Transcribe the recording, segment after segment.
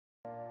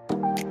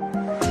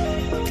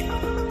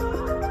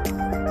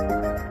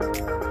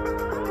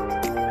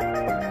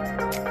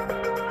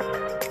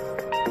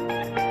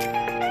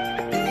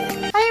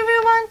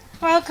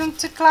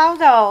to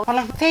Claudoll. One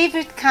of my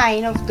favorite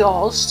kind of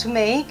dolls to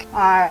make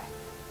are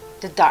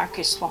the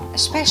darkest one,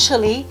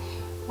 especially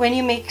when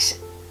you mix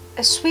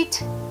a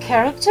sweet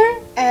character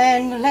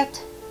and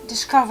let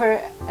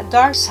discover a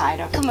dark side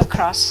of it. Come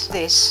across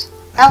this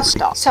Elsa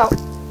Doll. So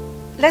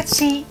let's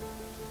see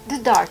the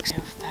dark side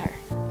of her.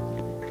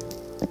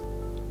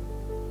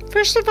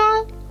 First of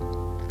all,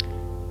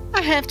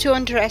 I have to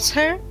undress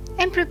her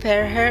and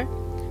prepare her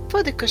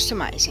for the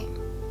customizing.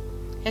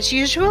 As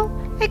usual,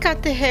 I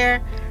cut the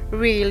hair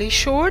really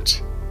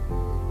short,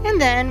 and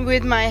then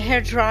with my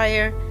hair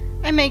dryer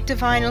I make the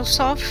vinyl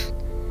soft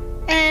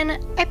and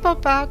I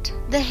pop out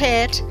the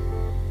head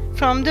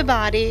from the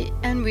body,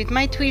 and with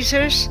my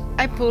tweezers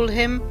I pull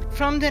him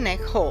from the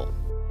neck hole.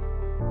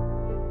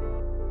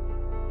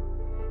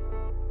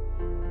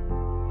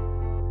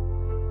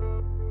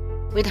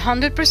 With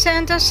 100%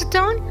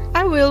 acetone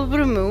I will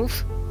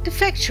remove the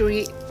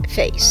factory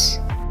face.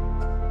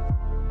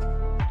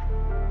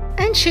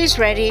 And she's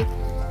ready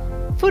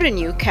for a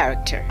new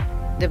character.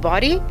 The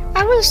body,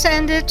 I will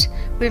sand it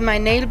with my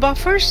nail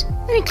buffers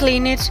and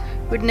clean it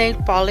with nail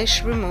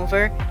polish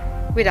remover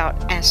without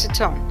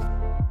acetone.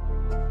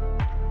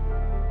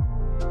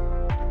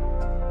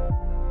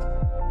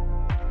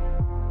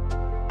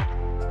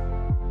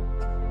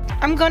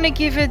 I'm gonna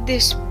give it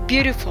this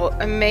beautiful,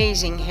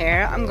 amazing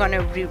hair. I'm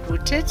gonna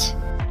reroot it.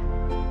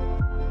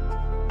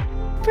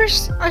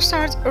 First, I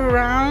start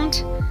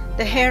around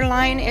the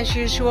hairline as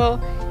usual,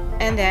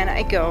 and then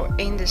I go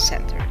in the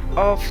center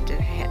of the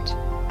head.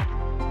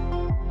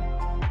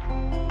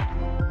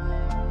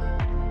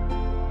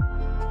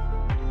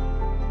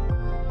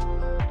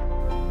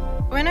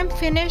 When I'm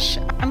finished,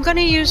 I'm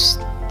gonna use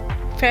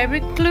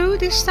fabric glue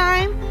this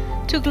time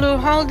to glue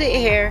all the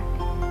hair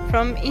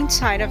from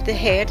inside of the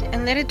head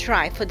and let it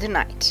dry for the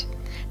night.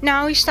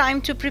 Now it's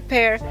time to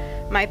prepare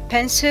my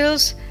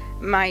pencils,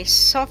 my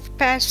soft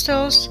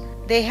pastels.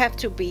 They have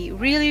to be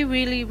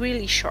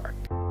really sharp.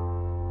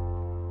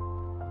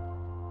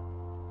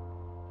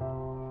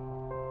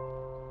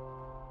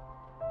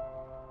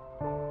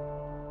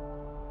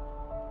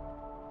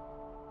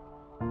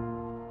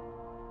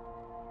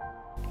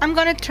 I'm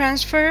gonna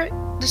transfer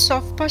the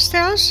soft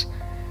pastels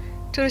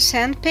to the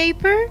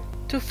sandpaper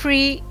to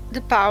free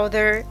the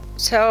powder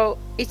so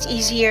it's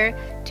easier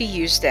to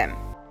use them.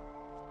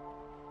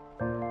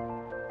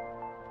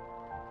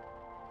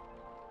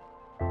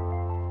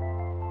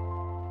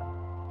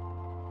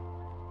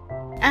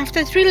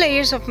 After 3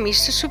 layers of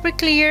Mr. Super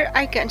Clear,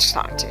 I can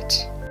start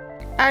it.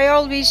 I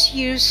always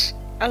use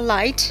a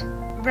light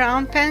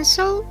brown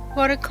pencil,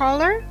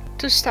 watercolor,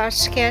 to start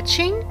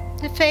sketching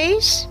the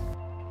face.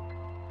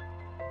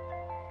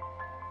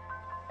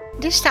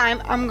 This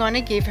time I'm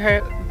gonna give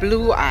her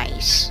blue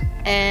eyes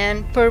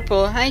and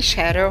purple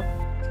eyeshadow.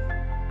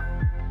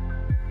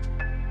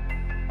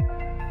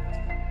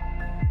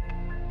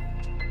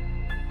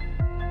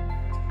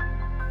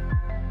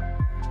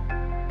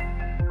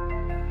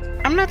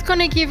 I'm not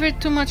gonna give her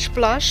too much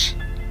blush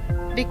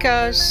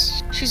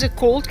because she's a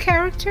cold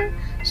character,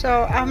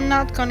 so I'm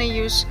not gonna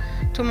use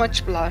too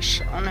much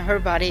blush on her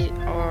body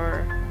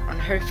or on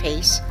her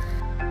face.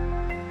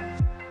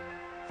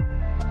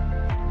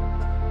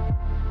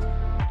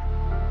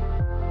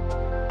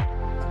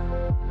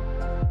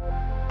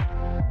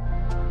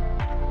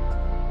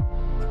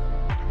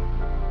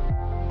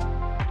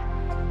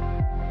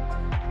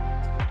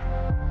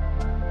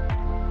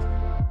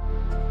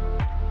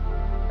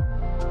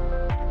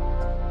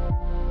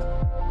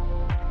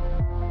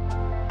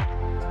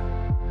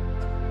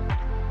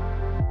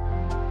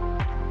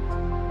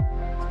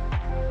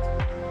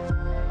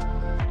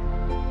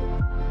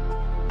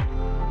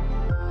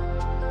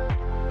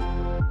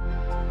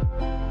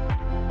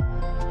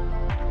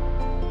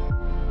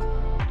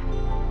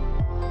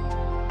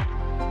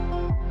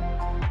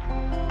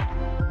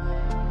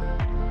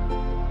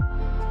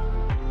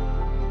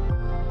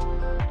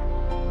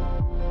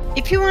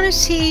 If you want to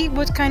see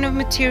what kind of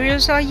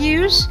materials I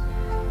use,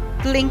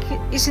 the link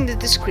is in the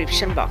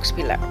description box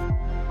below.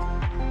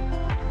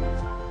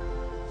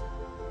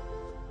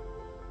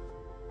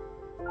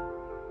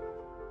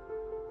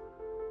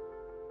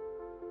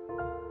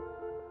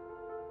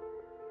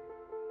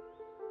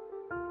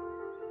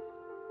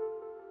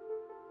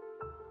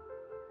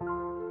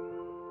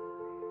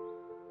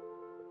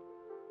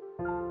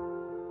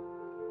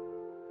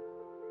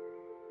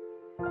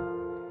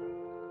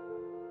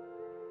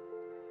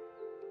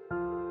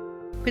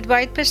 With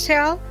white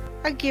pastel,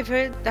 I give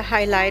her the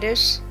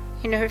highlighters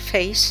in her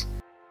face.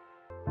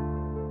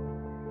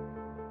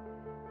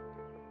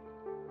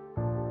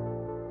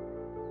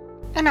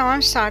 And now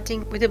I'm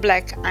starting with a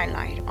black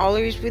eyeliner,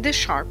 always with a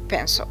sharp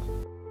pencil.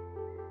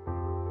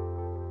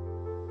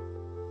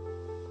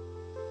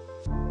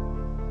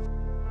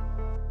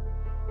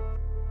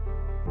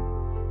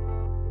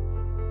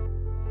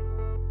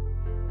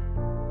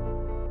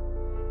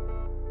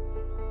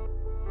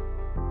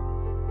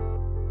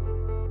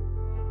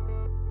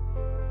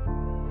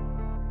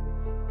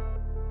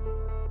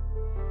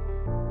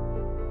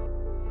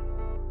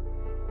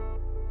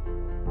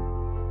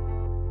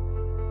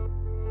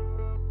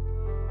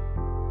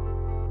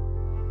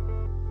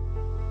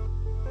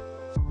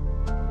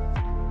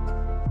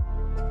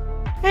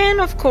 And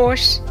of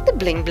course the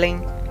bling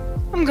bling.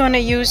 I'm gonna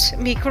use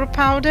micro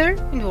powder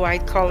in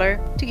white color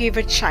to give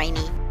it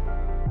shiny.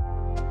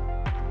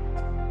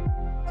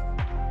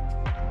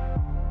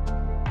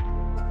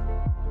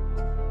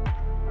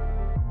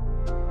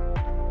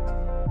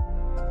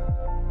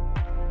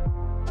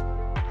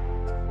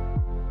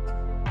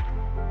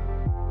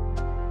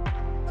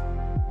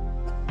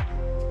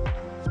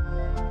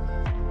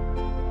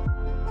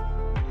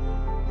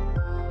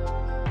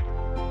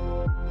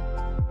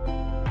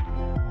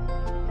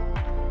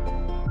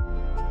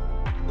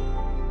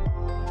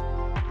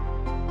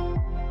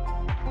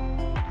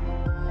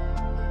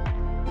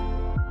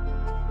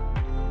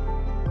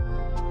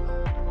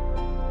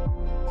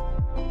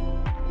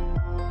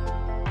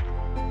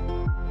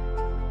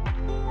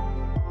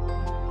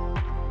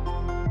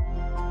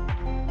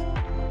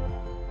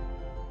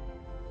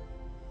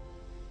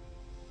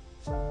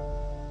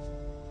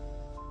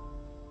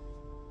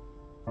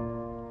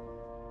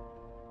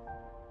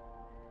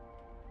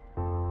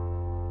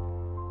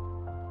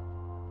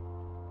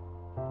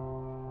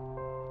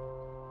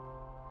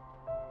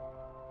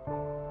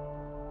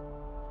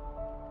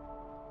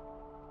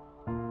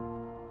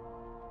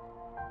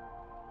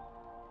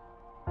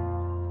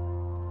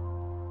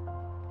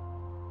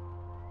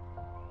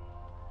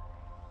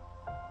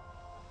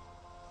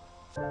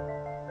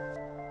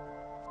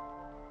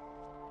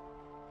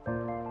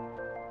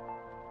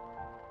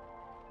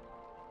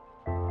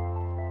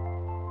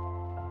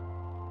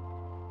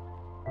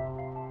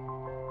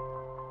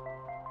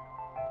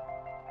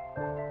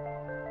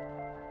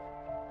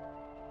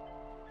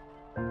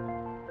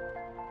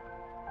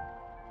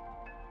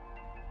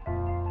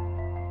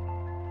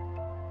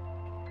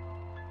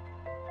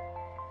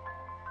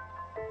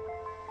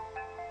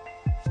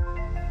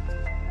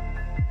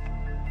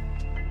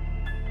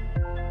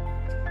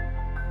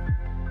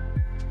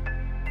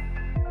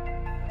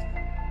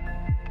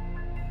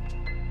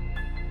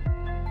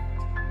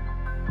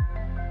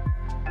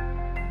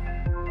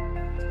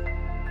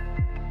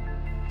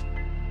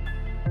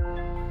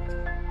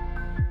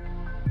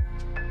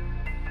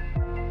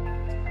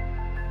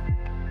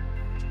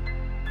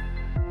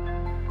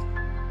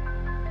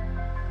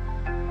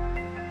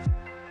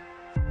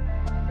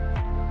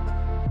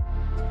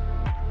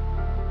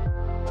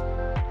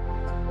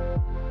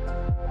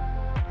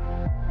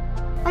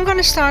 I'm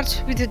gonna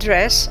start with the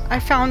dress. I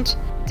found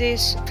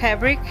this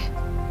fabric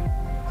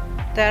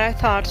that I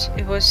thought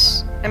it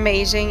was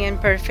amazing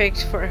and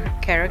perfect for her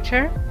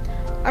character.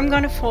 I'm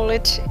gonna fold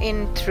it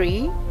in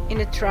 3 in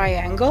a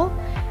triangle,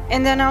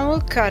 and then I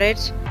will cut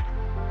it .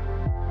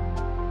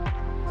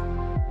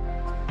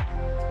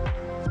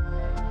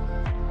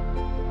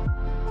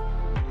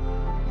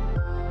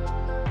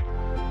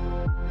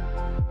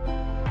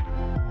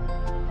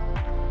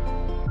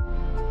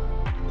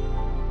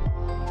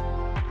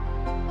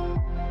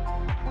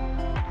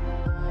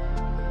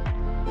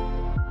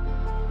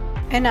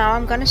 And now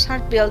I'm gonna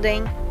start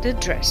building the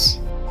dress.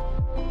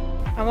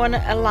 I want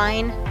to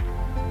align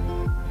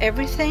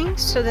everything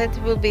so that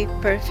it will be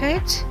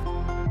perfect.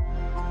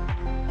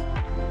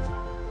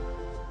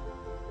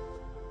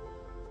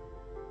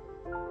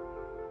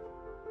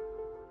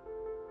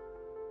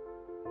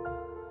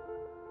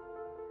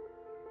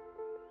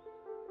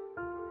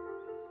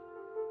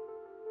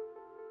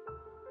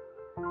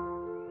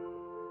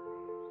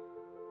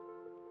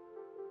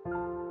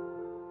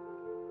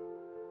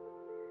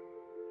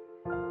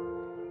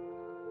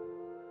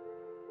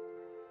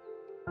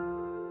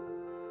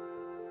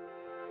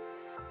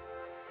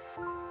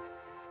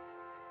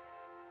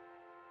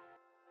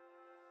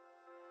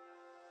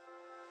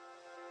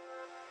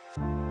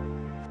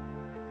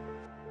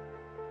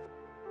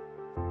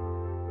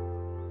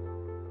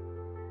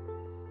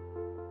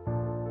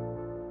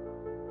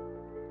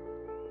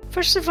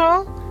 First of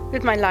all,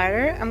 with my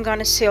lighter, I'm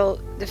gonna seal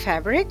the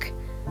fabric,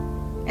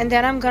 and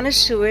then I'm gonna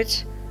sew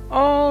it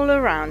all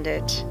around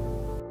it.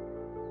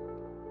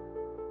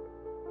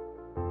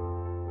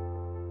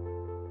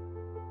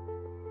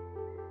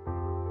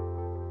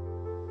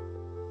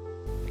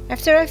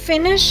 After I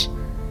finish,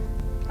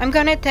 I'm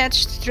gonna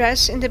attach the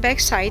dress in the back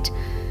side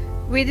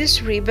with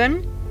this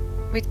ribbon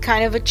with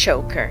kind of a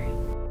choker.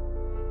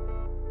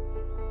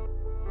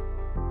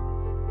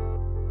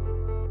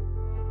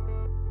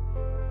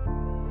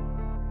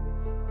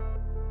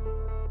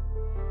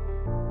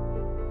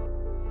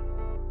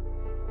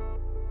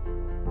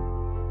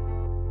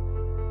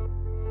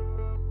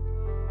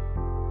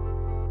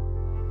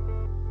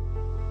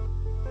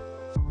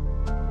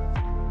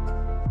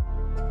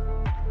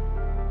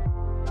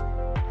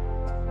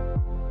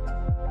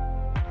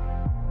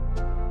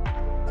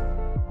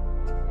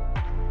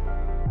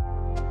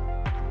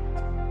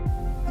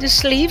 The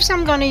sleeves,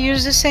 I'm gonna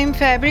use the same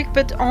fabric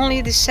but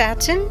only the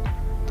satin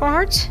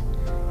part,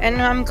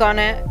 and I'm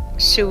gonna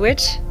sew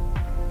it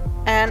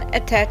and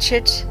attach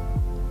it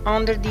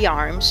under the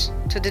arms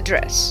to the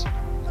dress.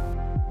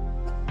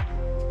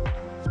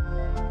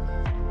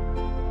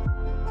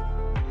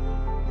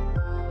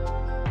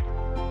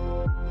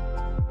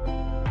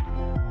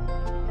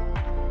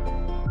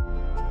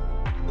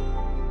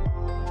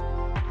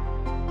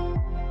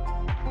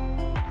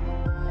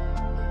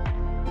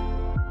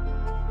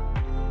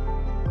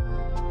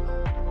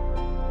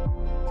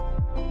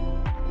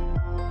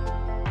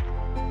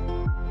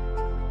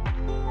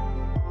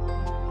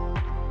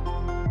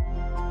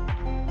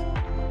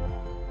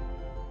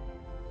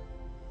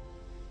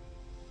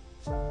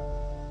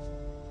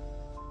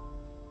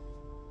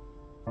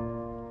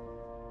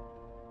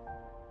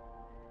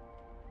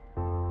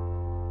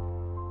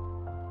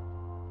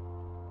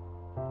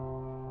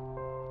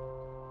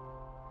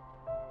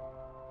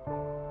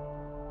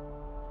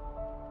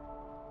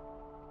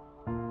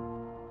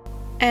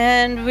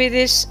 And with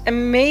this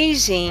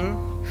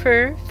amazing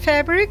fur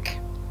fabric,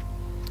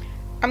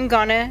 I'm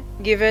gonna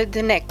give it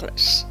the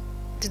necklace,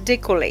 the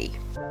décolleté.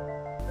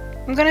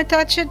 I'm gonna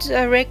attach it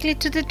directly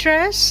to the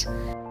dress.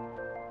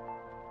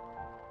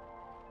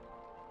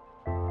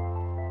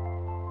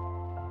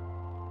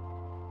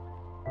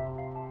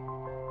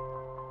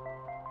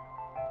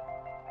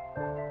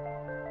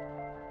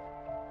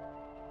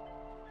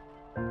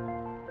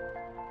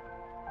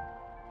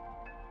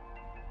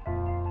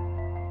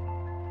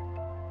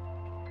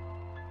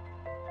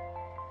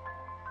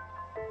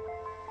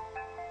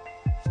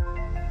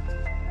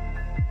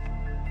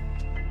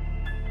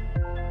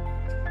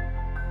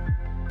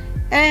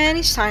 And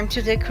it's time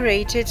to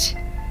decorate it,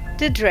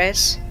 the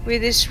dress,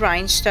 with these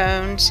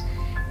rhinestones,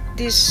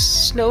 these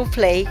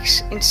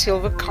snowflakes in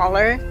silver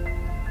color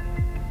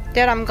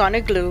that I'm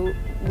gonna glue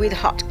with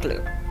hot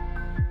glue.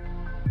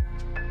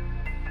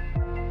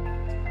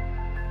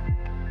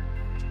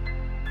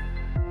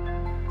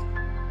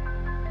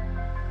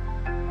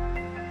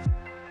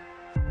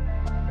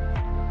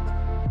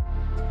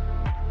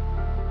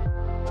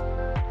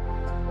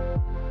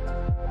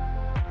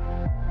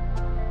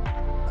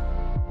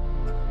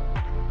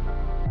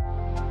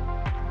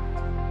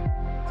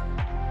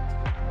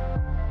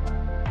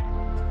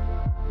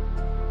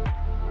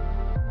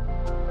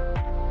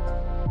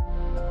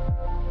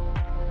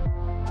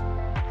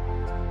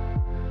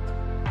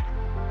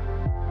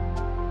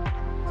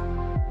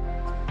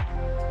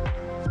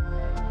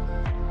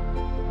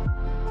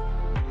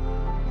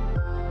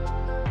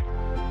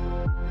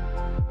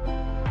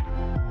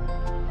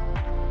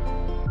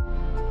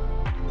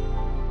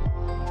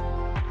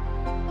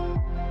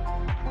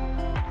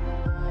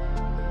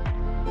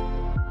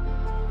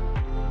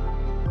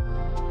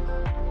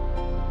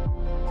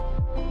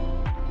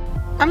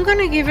 I'm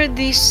gonna give her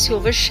this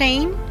silver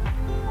chain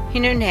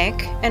in her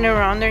neck and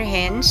around her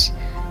hands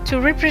to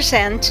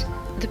represent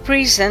the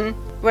prison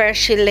where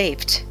she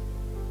lived,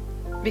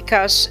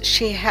 because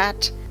she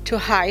had to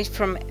hide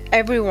from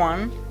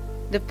everyone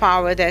the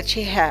power that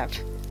she had.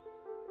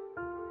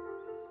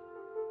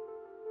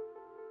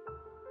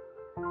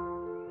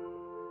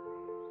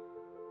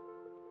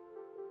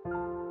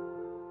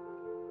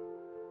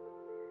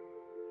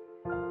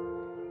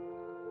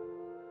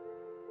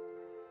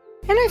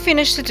 And I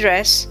finished the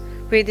dress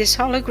with these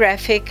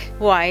holographic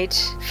white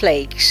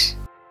flakes.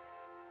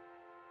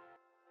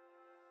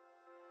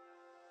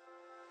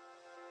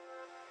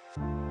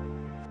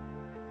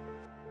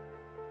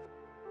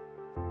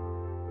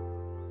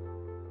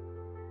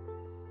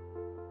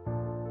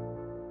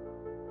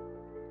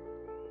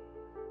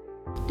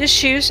 The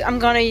shoes, I'm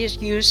gonna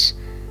use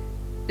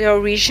the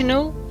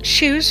original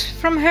shoes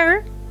from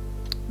her,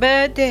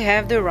 but they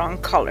have the wrong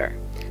color.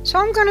 So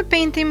I'm gonna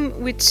paint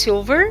them with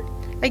silver.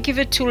 I give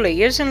it 2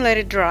 layers and let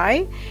it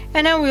dry,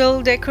 and I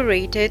will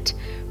decorate it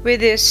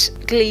with this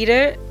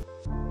glitter.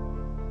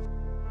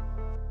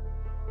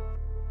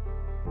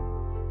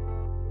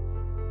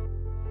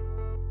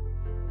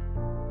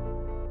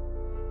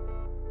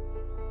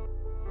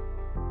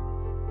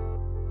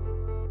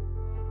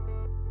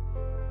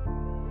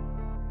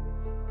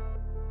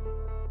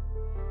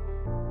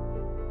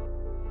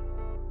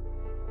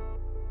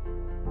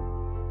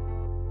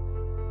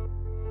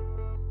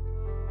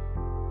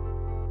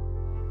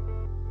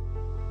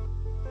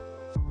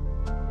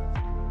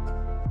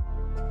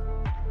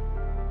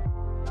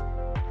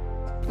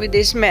 With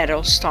this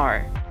metal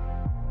star.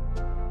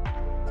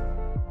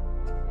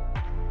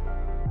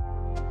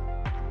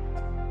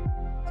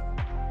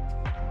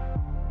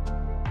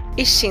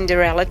 It's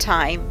Cinderella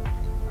time.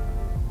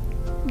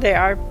 They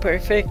are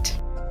perfect.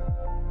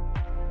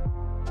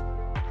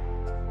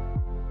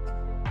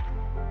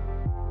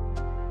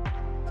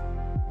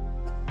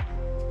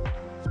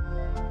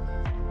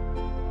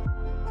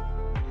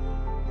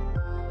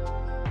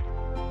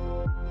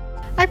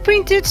 I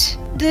printed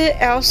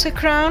the Elsa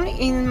crown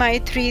in my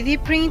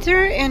 3D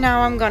printer, and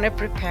now I'm gonna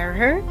prepare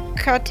her.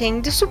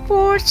 Cutting the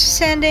support,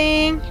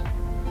 sanding.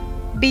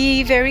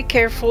 Be very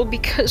careful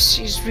because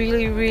she's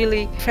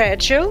really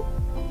fragile.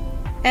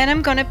 And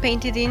I'm gonna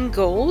paint it in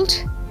gold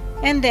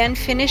and then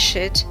finish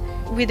it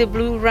with a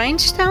blue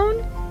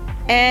rhinestone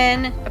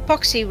and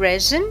epoxy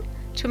resin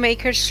to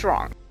make her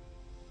strong.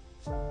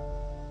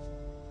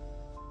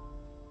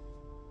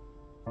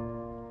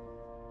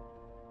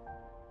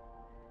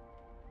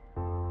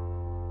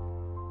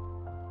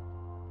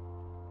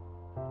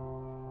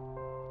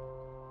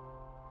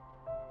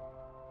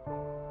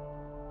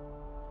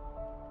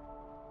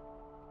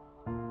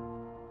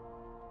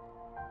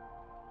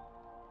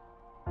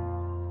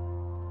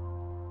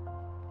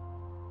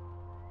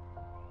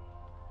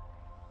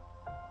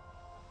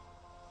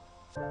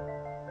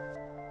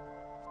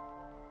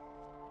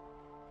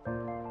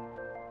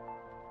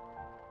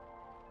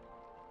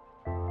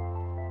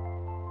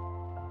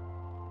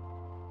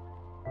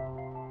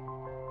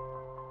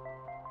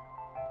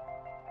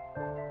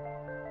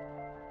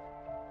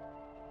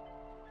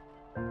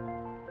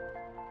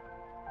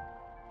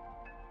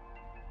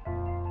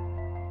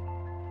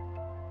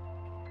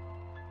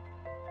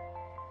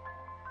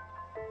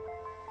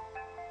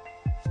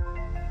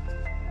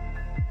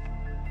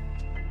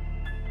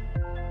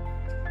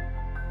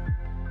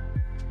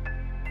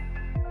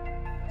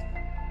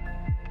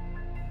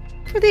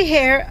 For the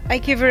hair, I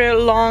give her a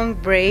long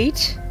braid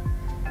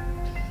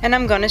and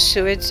I'm gonna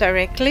sew it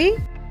directly,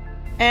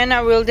 and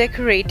I will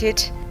decorate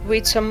it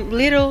with some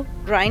little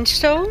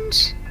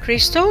rhinestones,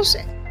 crystals.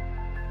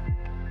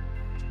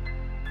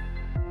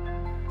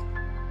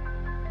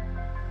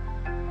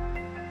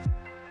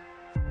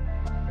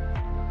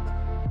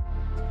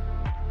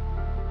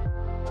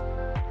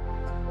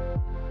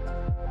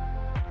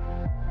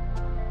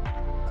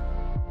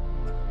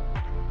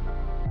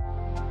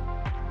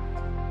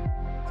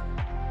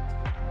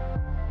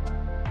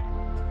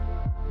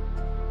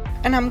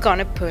 And I'm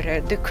gonna put her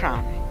the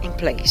crown in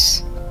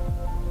place,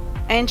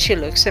 and she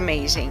looks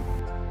amazing.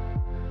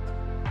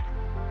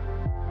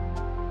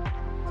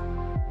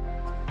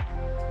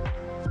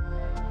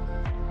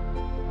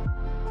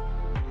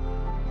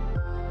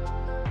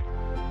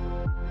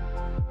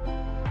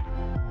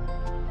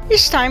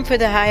 It's time for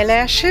the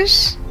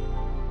eyelashes,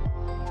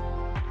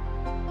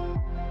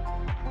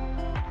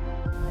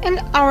 and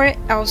our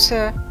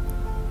Elsa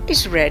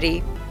is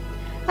ready.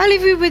 I'll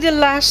leave you with the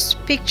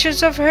last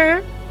pictures of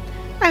her.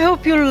 I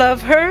hope you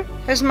love her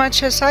as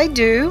much as I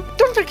do.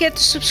 Don't forget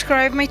to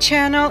subscribe my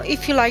channel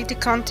if you like the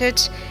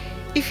content,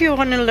 if you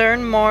want to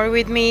learn more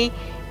with me,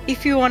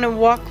 if you want to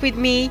walk with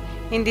me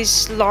in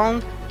this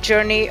long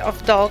journey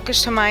of doll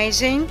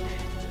customizing.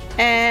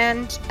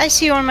 And I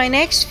see you on my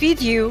next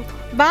video.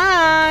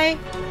 Bye!